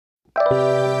It's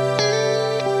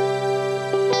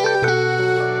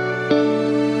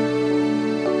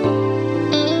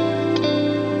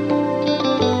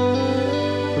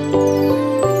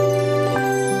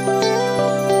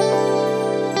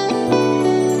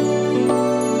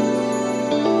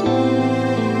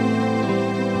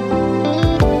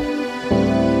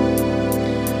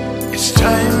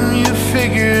time you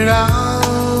figured out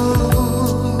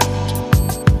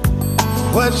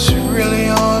what's really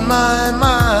on my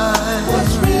mind.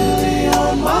 What's really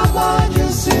on my mind, you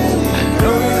silly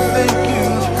Know you think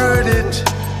you've heard it.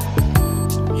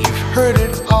 You've heard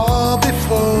it all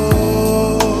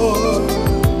before.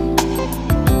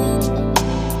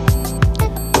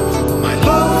 My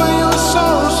love for you is so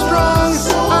strong.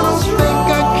 I don't think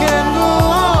I can go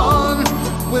on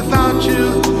without you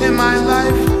in my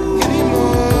life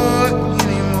anymore.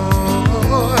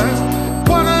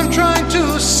 What I'm trying to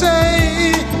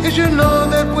say is, you know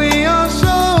that we are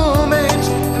soulmates,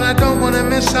 and I don't want to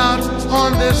miss out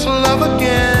on this love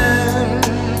again.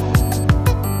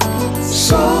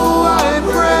 So I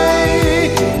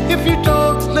pray, if you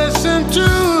don't listen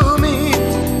to me,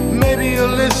 maybe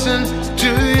you'll listen to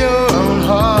your own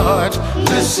heart.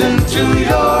 Listen to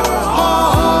your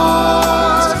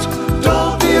heart.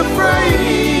 Don't be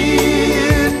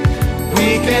afraid.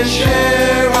 We can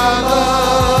share our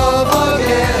love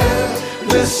again.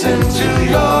 Listen to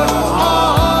your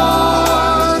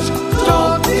heart.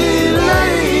 Don't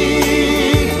delay.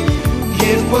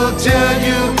 It will tell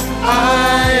you I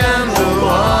am the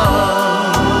one.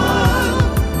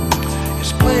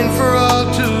 It's plain for all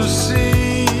to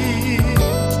see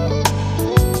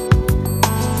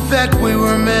that we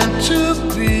were meant to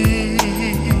be.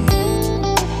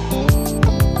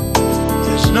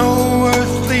 There's no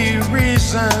earthly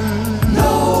reason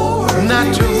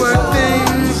not to work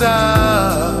things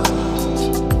out.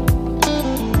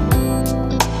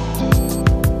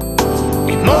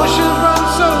 Emotions run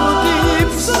so deep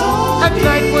at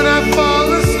night when I fall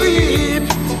asleep.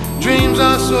 Dreams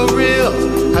are so real,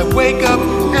 I wake up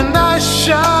and I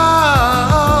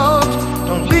shout.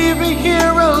 Don't leave me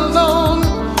here alone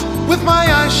with my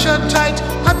eyes shut tight.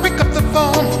 I pick up the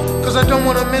phone, 'cause I don't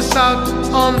want to miss out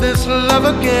on this love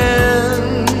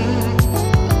again.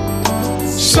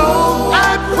 So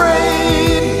I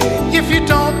pray, if you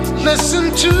don't listen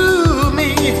to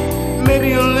me, maybe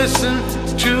you'll listen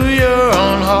to your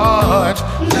own heart.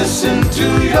 Listen to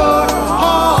your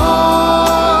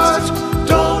heart.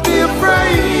 Don't be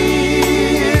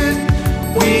afraid.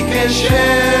 We can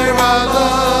share our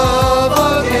love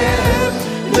again.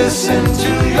 Listen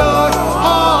to your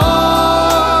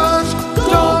heart.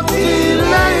 Don't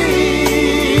delay.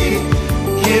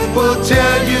 It will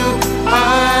tell you I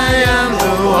am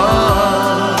the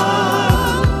one.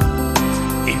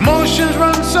 Emotions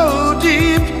run so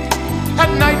deep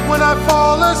at night when I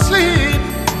fall asleep.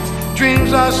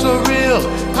 Dreams are so real,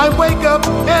 I wake up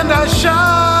and I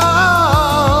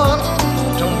shout.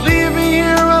 Don't leave me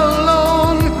here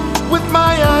alone with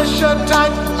my eyes shut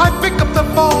tight. I pick up the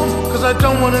phone, 'cause I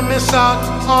don't want to miss out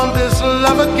on this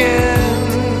love again.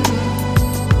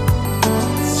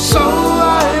 So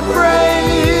I pray,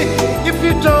 if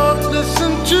you don't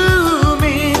listen to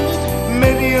me,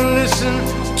 maybe you'll listen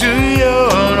to your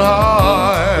own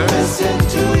heart. Listen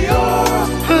to your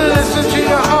Listen to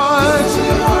your heart.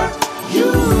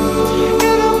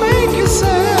 It'll make you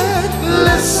sad.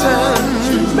 Listen,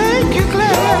 make you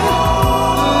glad.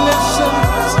 Listen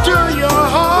to your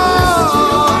heart.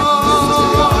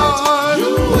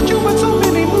 Put you in so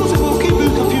many moods it will keep you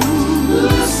confused.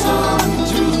 Listen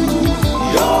to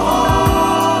your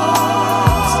heart.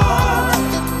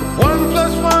 1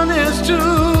 + 1 is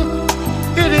 2.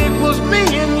 It equals me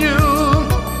and you.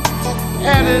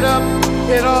 Add it up,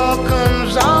 it all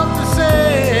comes out the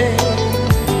same.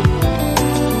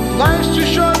 Life's too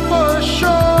short for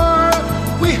sure.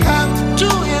 We have to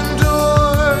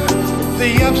endure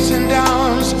the ups and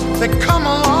downs that come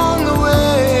along the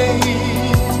way.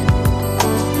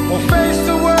 We'll face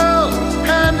the world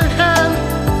hand in hand.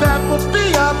 That will be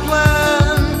our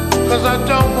plan. 'Cause I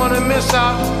don't want to miss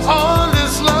out on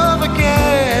this love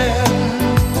again.